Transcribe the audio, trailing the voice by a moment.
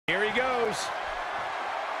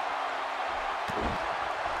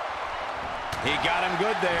He got him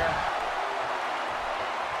good there.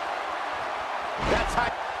 That's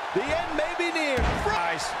high. The end may be near.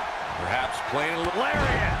 Perhaps playing a little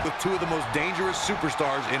lariat with two of the most dangerous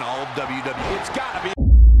superstars in all of WWE. It's got to be.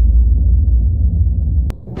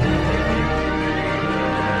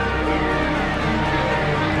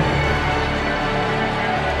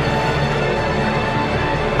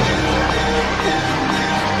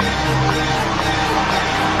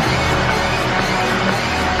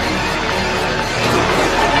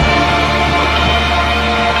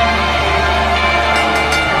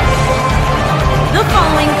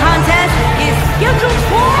 Scheduled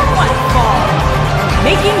for one fall,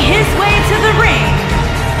 making his way to the ring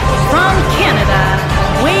from Canada,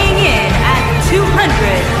 weighing in at 208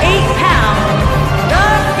 pounds, the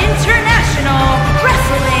International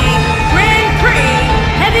Wrestling Grand Prix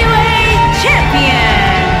Heavyweight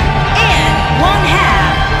Champion and one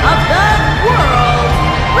half of the World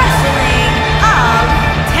Wrestling of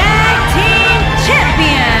Tag Team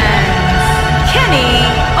Champions, Kenny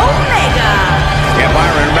Omega. Yeah,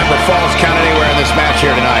 Byron, remember, falls count anywhere in this match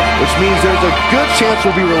here tonight. Which means there's a good chance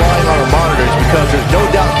we'll be relying on our monitors, because there's no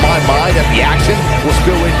doubt in my mind that the action will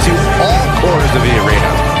spill into all corners of the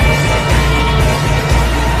arena.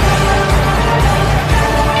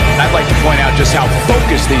 I'd like to point out just how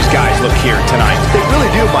focused these guys look here tonight. They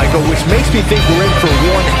really do, Michael, which makes me think we're in for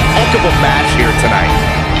one heck of a match here tonight.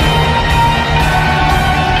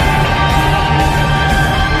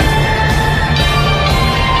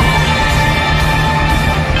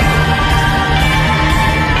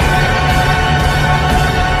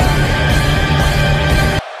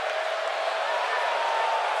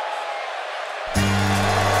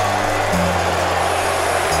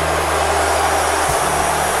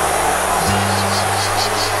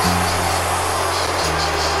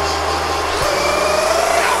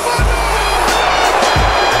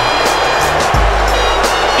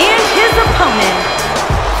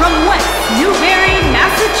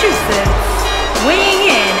 Weighing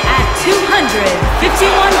in at 251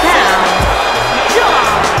 pounds, John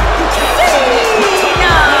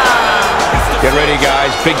Cena! Get ready, guys.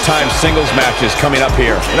 Big-time singles matches coming up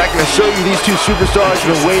here. And I can assure you these two superstars have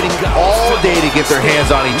been waiting all day to get their hands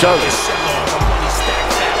on each other.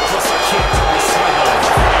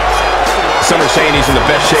 Some are saying he's in the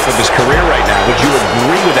best shape of his career right now. Would you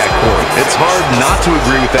agree with that, Corey? It's hard not to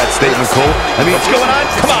agree with that statement, Cole. I mean, what's going on?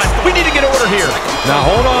 Come on, we need to get order here. Now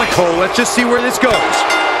hold on, Cole. Let's just see where this goes.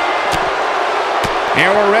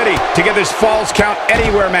 And we're ready to get this Falls Count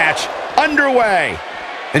Anywhere match underway.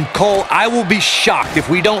 And Cole, I will be shocked if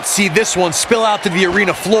we don't see this one spill out to the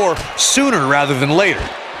arena floor sooner rather than later.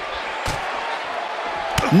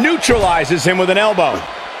 Neutralizes him with an elbow.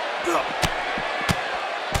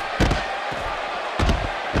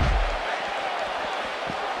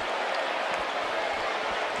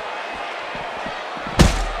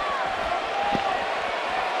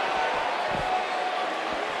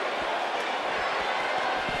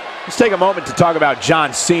 Let's take a moment to talk about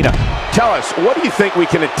John Cena. Tell us, what do you think we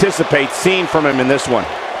can anticipate seeing from him in this one?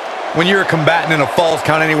 When you're a combatant in a Falls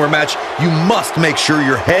Count Anywhere match, you must make sure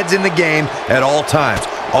your head's in the game at all times.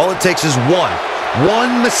 All it takes is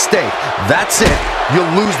one mistake. That's it. You'll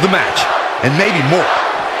lose the match, and maybe more.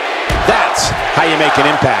 That's how you make an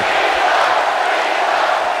impact.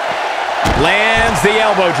 Lands the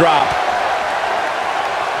elbow drop.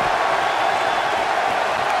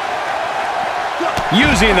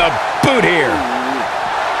 Using the boot here.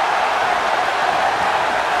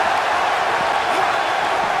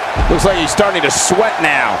 Looks like he's starting to sweat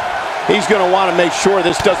now. He's going to want to make sure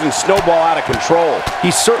this doesn't snowball out of control.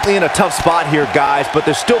 He's certainly in a tough spot here, guys, but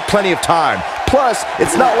there's still plenty of time. Plus,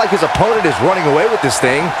 it's not like his opponent is running away with this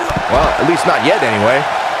thing. Well, at least not yet, anyway.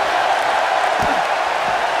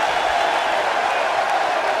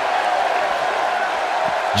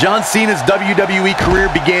 John Cena's WWE career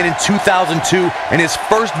began in 2002, and his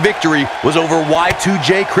first victory was over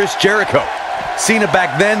Y2J Chris Jericho. Cena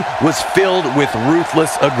back then was filled with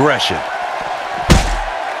ruthless aggression.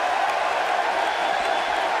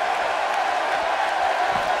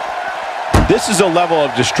 This is a level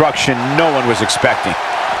of destruction no one was expecting.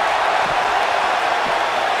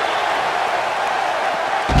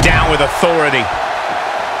 Down with authority.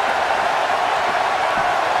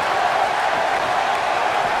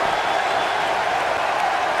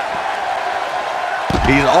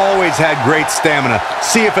 He's always had great stamina.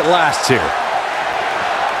 See if it lasts here.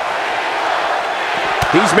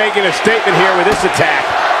 He's making a statement here with this attack.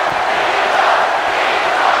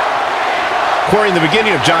 Corey, in the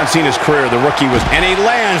beginning of John Cena's career, the rookie was... And he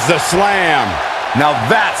lands the slam. Now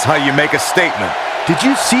that's how you make a statement. Did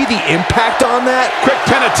you see the impact on that? Quick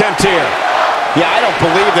pin attempt here. Yeah, I don't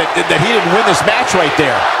believe that he didn't win this match right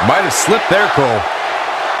there. Might have slipped there, Cole.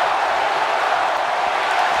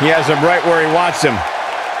 He has him right where he wants him.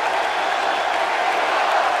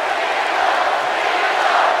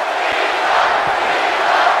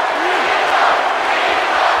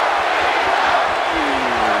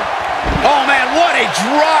 Oh, man, what a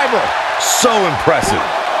driver. So impressive.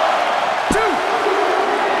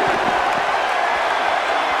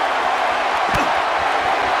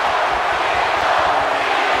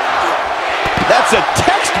 That's a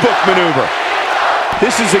textbook maneuver.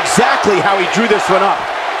 This is exactly how he drew this one up.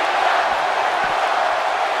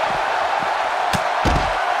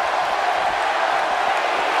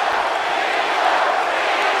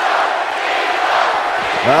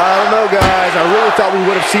 I don't know, guys. I really thought we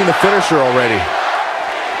would have seen the finisher already.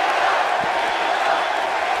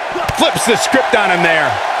 Flips the script on him there.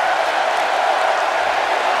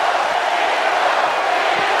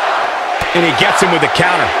 And he gets him with the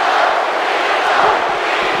counter.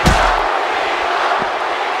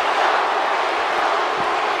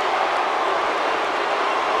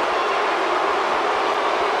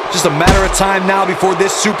 Just a matter of time now before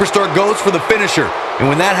this superstar goes for the finisher. And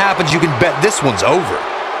when that happens, you can bet this one's over.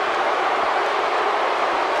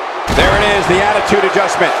 There it is, the attitude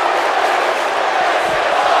adjustment.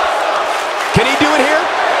 Can he do it here?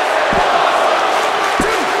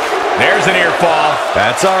 There's an ear fall.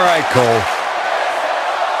 That's all right, Cole.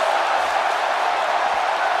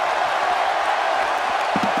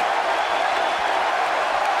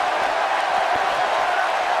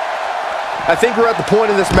 I think we're at the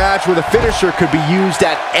point in this match where the finisher could be used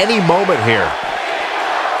at any moment here.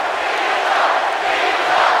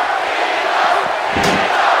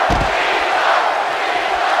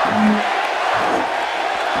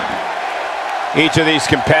 Each of these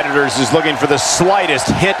competitors is looking for the slightest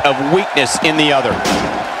hint of weakness in the other.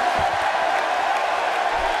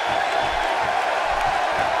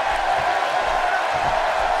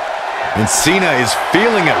 And Cena is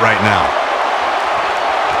feeling it right now.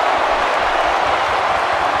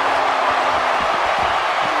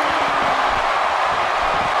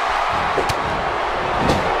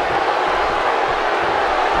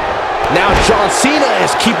 Now John Cena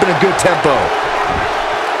is keeping a good tempo.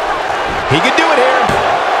 He can do it here.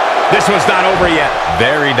 This one's not over yet.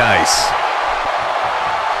 Very nice.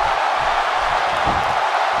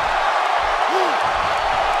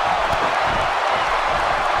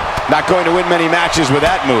 Not going to win many matches with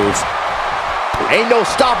that move. Ain't no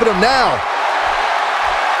stopping him now.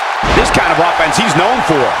 This kind of offense he's known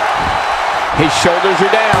for. His shoulders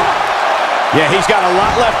are down. Yeah, he's got a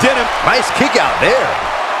lot left in him. Nice kick out there.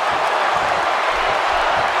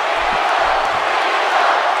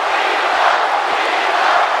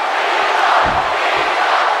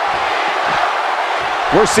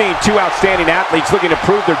 We're seeing two outstanding athletes looking to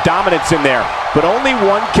prove their dominance in there, but only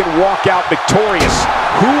one can walk out victorious.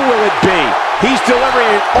 Who will it be? He's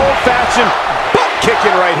delivering an old-fashioned butt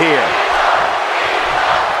kicking right here.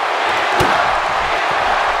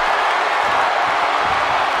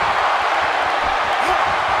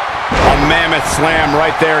 A mammoth slam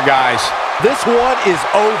right there, guys. This one is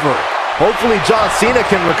over. Hopefully John Cena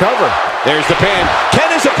can recover. There's the pin.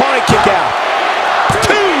 Can his opponent kick out?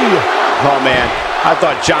 Two! Oh, man. I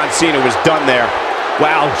thought John Cena was done there.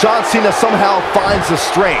 Wow, John Cena somehow finds the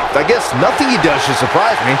strength. I guess nothing he does should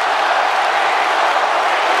surprise me.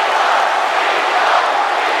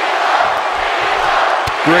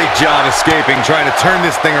 Great job escaping, trying to turn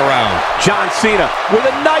this thing around. John Cena with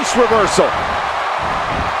a nice reversal.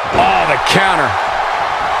 Oh, the counter.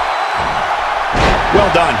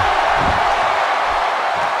 Well done.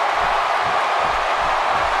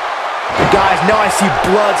 Guys, now I see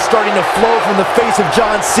blood starting to flow from the face of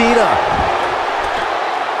John Cena.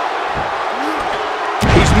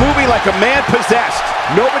 He's moving like a man possessed.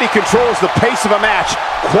 Nobody controls the pace of a match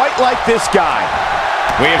quite like this guy.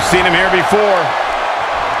 We have seen him here before.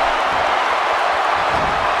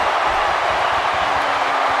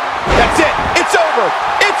 That's it. It's over.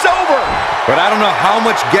 It's over. But I don't know how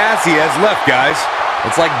much gas he has left, guys.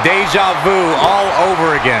 It's like deja vu all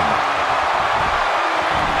over again.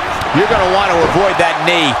 You're going to want to avoid that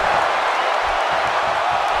knee.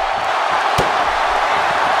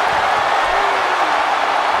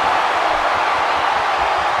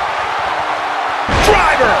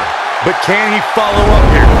 Driver! But can he follow up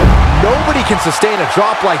here? Nobody can sustain a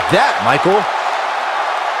drop like that, Michael.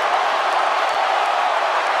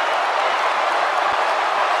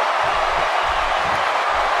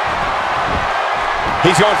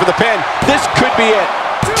 He's going for the pin. This could be it.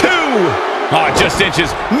 Two! Oh, just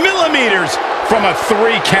inches, millimeters from a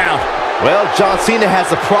 3 count. Well, John Cena has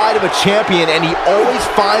the pride of a champion, and he always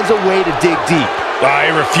finds a way to dig deep.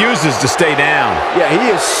 He refuses to stay down. Yeah,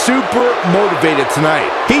 he is super motivated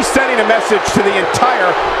tonight. He's sending a message to the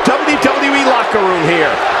entire WWE locker room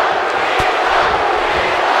here.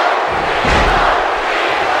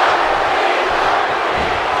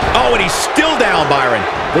 Oh, and he's still down, Byron.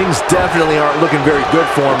 Things definitely aren't looking very good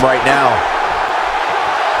for him right now.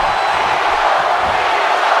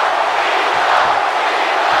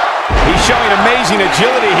 He's showing amazing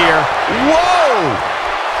agility here. Whoa!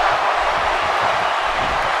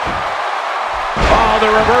 Oh,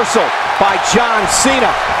 the reversal by John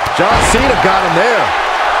Cena. John Cena got him there.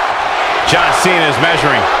 John Cena is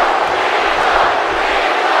measuring.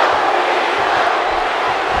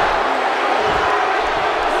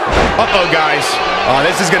 Uh-oh, guys. Oh,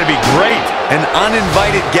 this is going to be great. An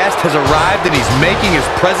uninvited guest has arrived, and he's making his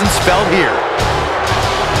presence felt here.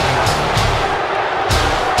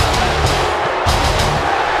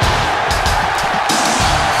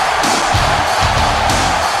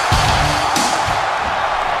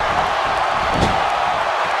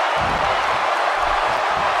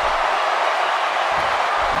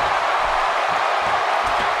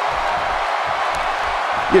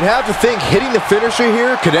 You'd have to think hitting the finisher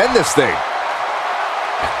here could end this thing.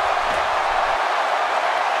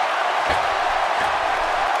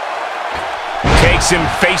 Takes him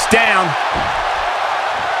face down.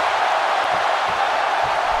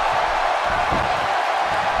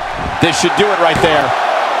 This should do it right there.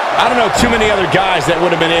 I don't know too many other guys that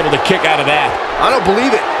would have been able to kick out of that. I don't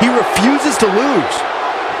believe it. He refuses to lose.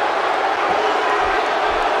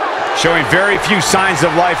 Showing very few signs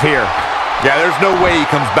of life here. Yeah, there's no way he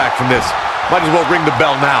comes back from this. Might as well ring the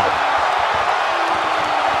bell now.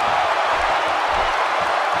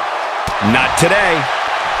 Not today.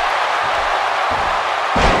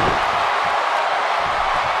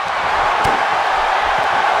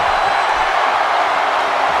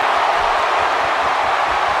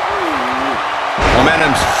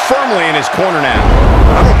 Momentum's firmly in his corner now.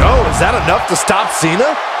 I don't know. Is that enough to stop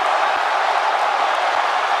Cena?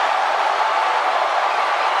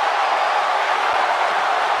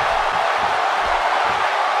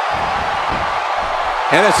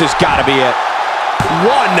 And this has got to be it.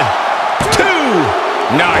 1,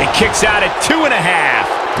 2. No, he kicks out at 2.5.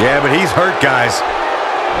 Yeah, but he's hurt, guys.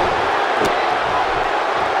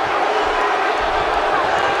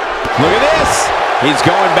 Look at this. He's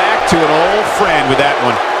going back to an old friend with that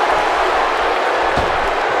one.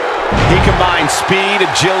 He combines speed,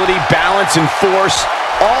 agility, balance, and force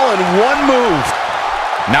all in one move.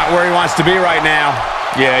 Not where he wants to be right now.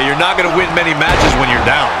 Yeah, you're not going to win many matches when you're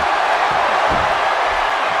down.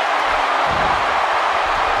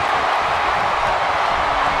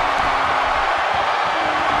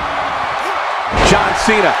 John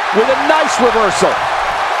Cena with a nice reversal.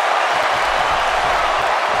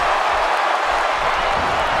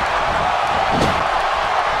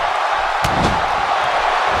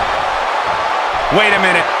 Wait a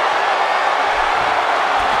minute.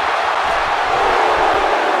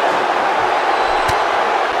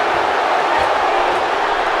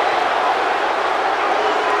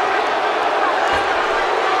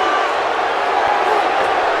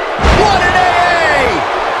 What an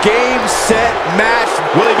AA! Game, set, match.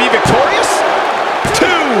 Will he be victorious? 2.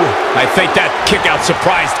 I think that kick out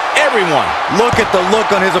surprised everyone. Look at the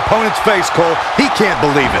look on his opponent's face, Cole. He can't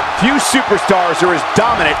believe it. Few superstars are as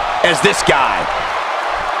dominant as this guy.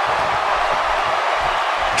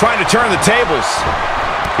 Trying to turn the tables.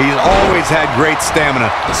 He's always had great stamina.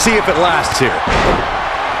 See if it lasts here.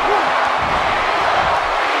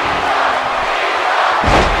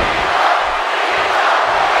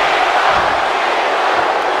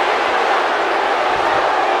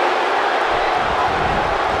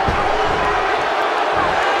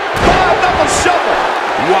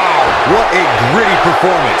 Wow, what a gritty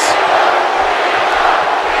performance.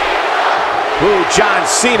 Ooh, John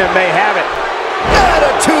Cena may have it.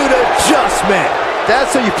 Attitude adjustment.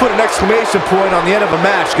 That's how you put an exclamation point on the end of a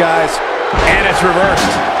match, guys. And it's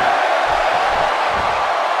reversed.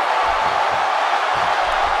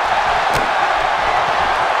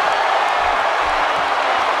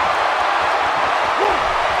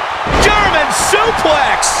 German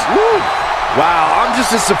suplex. Woo. Wow, I'm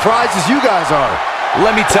just as surprised as you guys are.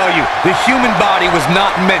 Let me tell you, the human body was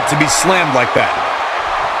not meant to be slammed like that.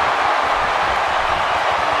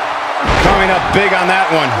 Coming up big on that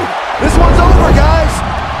one. This one's over, guys.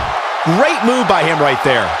 Great move by him right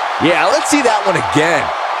there. Yeah, let's see that one again.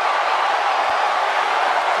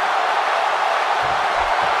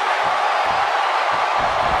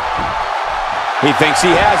 He thinks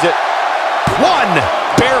he has it. One,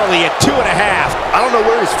 barely at 2.5. I don't know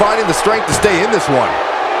where he's finding the strength to stay in this one.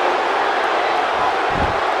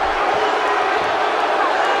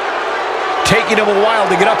 Taking him a while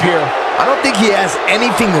to get up here. I don't think he has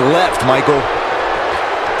anything left, Michael.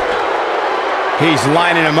 He's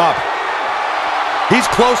lining him up. He's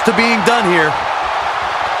close to being done here.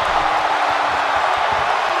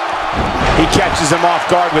 He catches him off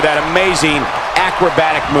guard with that amazing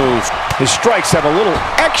acrobatic move. His strikes have a little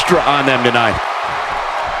extra on them tonight.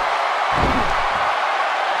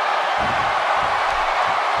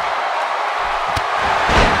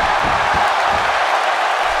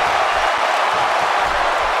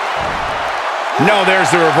 No, there's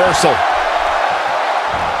the reversal.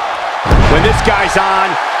 When this guy's on,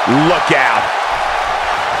 look out.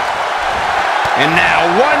 And now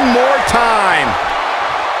one more time.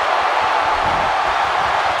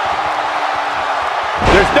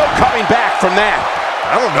 There's no coming back from that.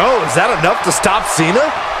 I don't know, is that enough to stop Cena?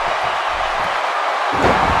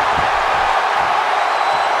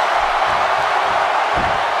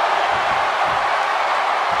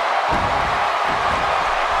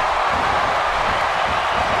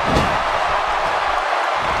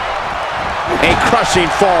 A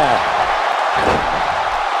crushing fall.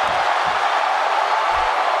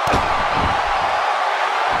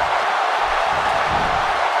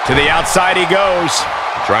 To the outside he goes.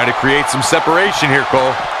 Trying to create some separation here,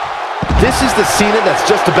 Cole. This is the Cena that's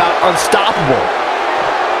just about unstoppable.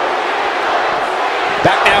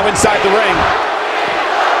 Back now inside the ring.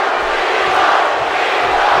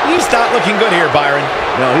 He's not looking good here, Byron.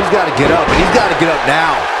 No, he's got to get up, and he's got to get up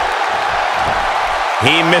now.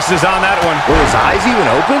 He misses on that one. Were his eyes even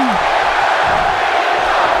open?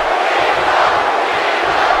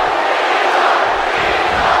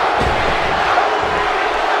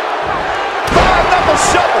 Five-knuckle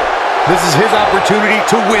shovel. This is his opportunity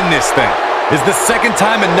to win this thing. Is the second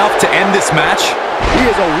time enough to end this match? He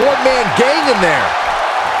is a one-man gang in there.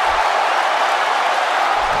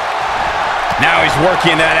 Now he's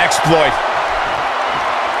working that exploit.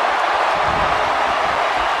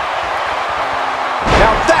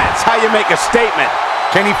 Now that's how you make a statement.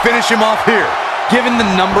 Can he finish him off here? Given the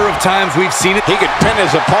number of times we've seen it, He could pin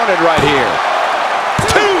his opponent right here.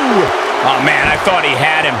 Two! Oh, man, I thought he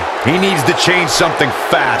had him. he needs to change something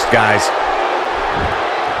fast, guys.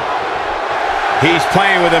 He's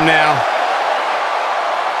playing with him now.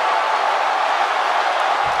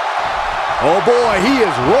 Oh, boy, he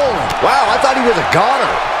is rolling. Wow, I thought he was a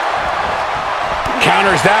goner.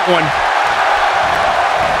 Counters that one.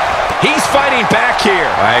 He's fighting back here.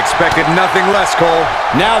 I expected nothing less, Cole.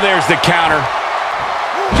 Now there's the counter.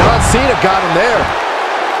 John Cena got him there.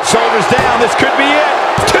 Shoulders down. This could be it.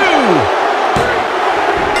 Two!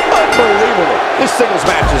 Unbelievable. This singles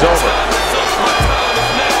match is over.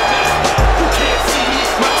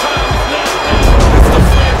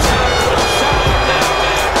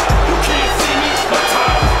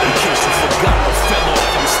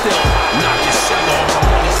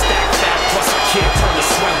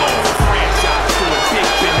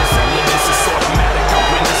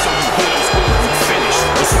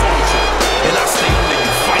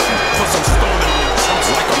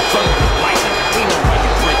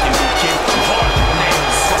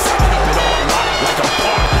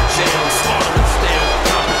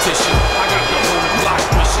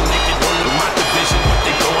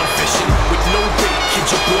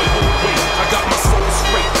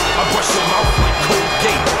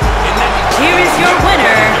 Here is your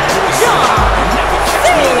winner, John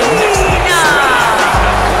Cena!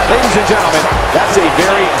 Ladies and gentlemen, that's a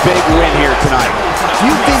very big win here tonight. Few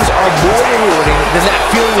things are more rewarding than that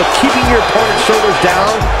feeling of keeping your opponent's shoulders down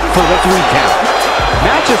for the 3 count.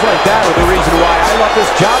 Matches like that are the reason why I love this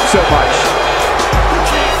job so much.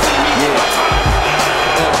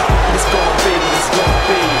 It's gonna be what it's gonna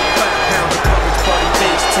be. 5 pounds of courage, buddy,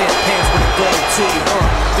 base, 10 pants with a gold tee.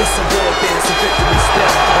 This a war dance, a victory step.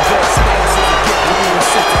 A ball stance is a gift, we even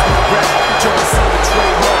sentence my rep. John Cena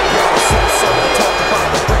trademark, y'all so talk about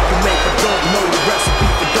the break you make, but don't know the recipe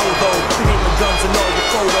for dodo. Aiming guns and all your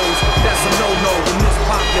photos, that's a no-no. When this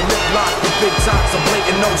pop, your lip lock, your big tops, a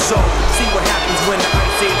blatant no-show.